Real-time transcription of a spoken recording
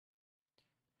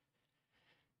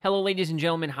Hello, ladies and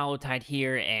gentlemen. Hollowtide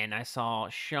here, and I saw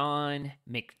Sean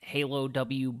Halo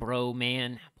W Bro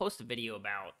Man post a video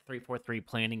about 343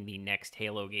 planning the next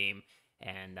Halo game,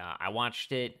 and I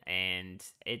watched it, and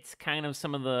it's kind of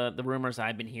some of the rumors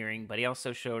I've been hearing. But he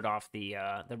also showed off the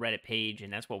Reddit page,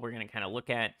 and that's what we're going to kind of look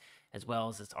at as well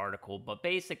as this article. But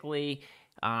basically,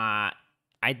 I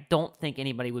don't think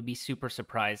anybody would be super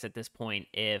surprised at this point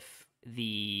if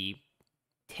the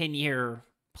 10-year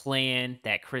plan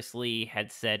that Chris Lee had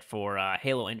said for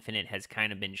Halo Infinite has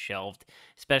kind of been shelved,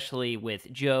 especially with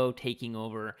Joe taking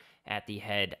over at the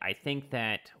head. I think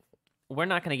that we're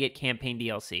not going to get campaign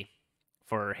DLC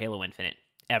for Halo Infinite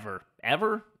ever.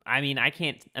 Ever? I mean, I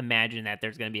can't imagine that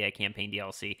there's going to be a campaign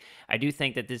DLC. I do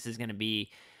think that this is going to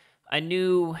be a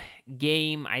new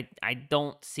game. I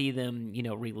don't see them,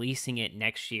 releasing it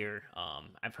next year.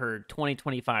 I've heard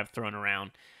 2025 thrown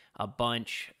around a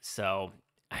bunch. So,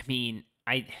 I mean,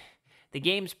 the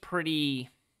game's pretty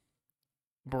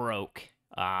broke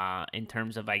in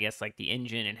terms of, I guess, like the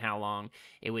engine and how long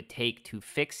it would take to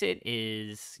fix it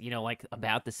is, like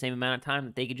about the same amount of time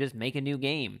that they could just make a new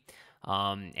game.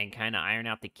 And kind of iron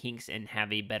out the kinks and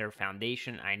have a better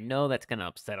foundation. I know that's going to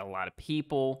upset a lot of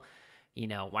people.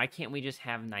 Why can't we just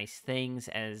have nice things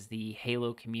as the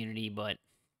Halo community? But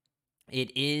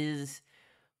it is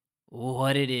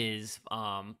what it is.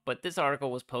 But this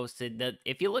article was posted that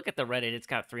if you look at the Reddit, it's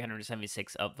got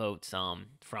 376 upvotes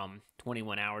from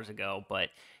 21 hours ago. But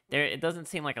it doesn't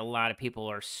seem like a lot of people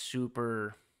are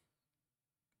super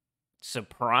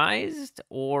surprised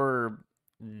or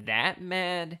that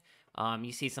mad.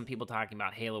 You see some people talking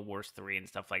about Halo Wars 3 and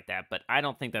stuff like that, but I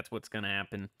don't think that's what's going to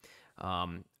happen.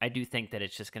 I do think that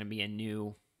it's just going to be a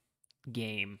new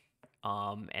game,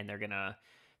 and they're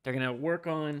gonna work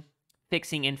on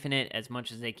fixing Infinite as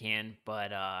much as they can,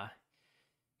 but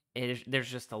there's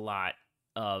just a lot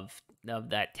of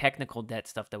that technical debt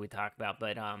stuff that we talk about.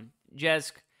 But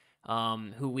Jez,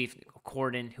 Corden,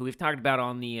 who we've talked about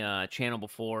on the channel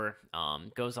before,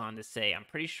 goes on to say, "I'm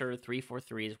pretty sure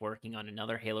 343 is working on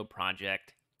another Halo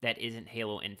project that isn't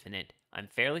Halo Infinite. I'm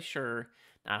fairly sure,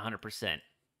 not 100%."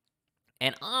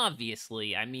 And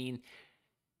obviously, I mean,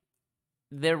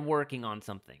 they're working on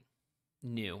something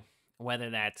new, whether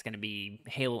that's going to be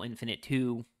Halo Infinite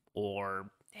 2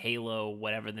 or Halo,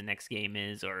 whatever the next game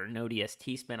is, or an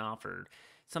ODST spinoff or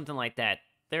something like that.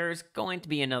 There's going to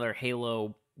be another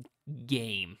Halo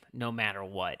game no matter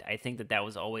what. I think that that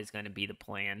was always going to be the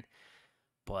plan.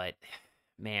 But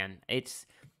man, it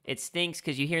stinks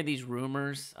because you hear these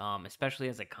rumors, especially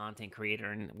as a content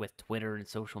creator and with Twitter and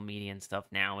social media and stuff.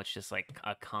 Now it's just like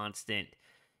a constant,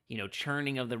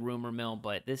 churning of the rumor mill.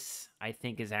 But this, I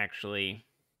think, is actually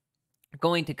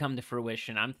going to come to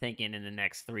fruition. I'm thinking in the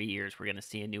next 3 years we're going to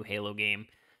see a new Halo game,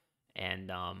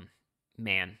 and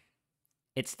man,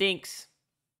 it stinks.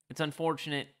 It's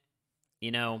unfortunate,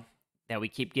 you know, that we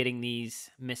keep getting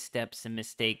these missteps and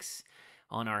mistakes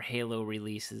on our Halo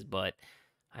releases, but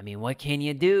I mean, what can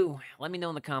you do? Let me know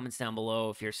in the comments down below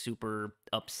if you're super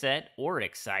upset or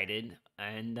excited.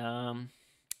 And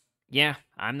yeah,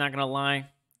 I'm not gonna lie,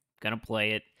 gonna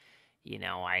play it.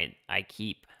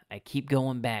 I keep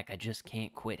going back. I just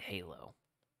can't quit Halo.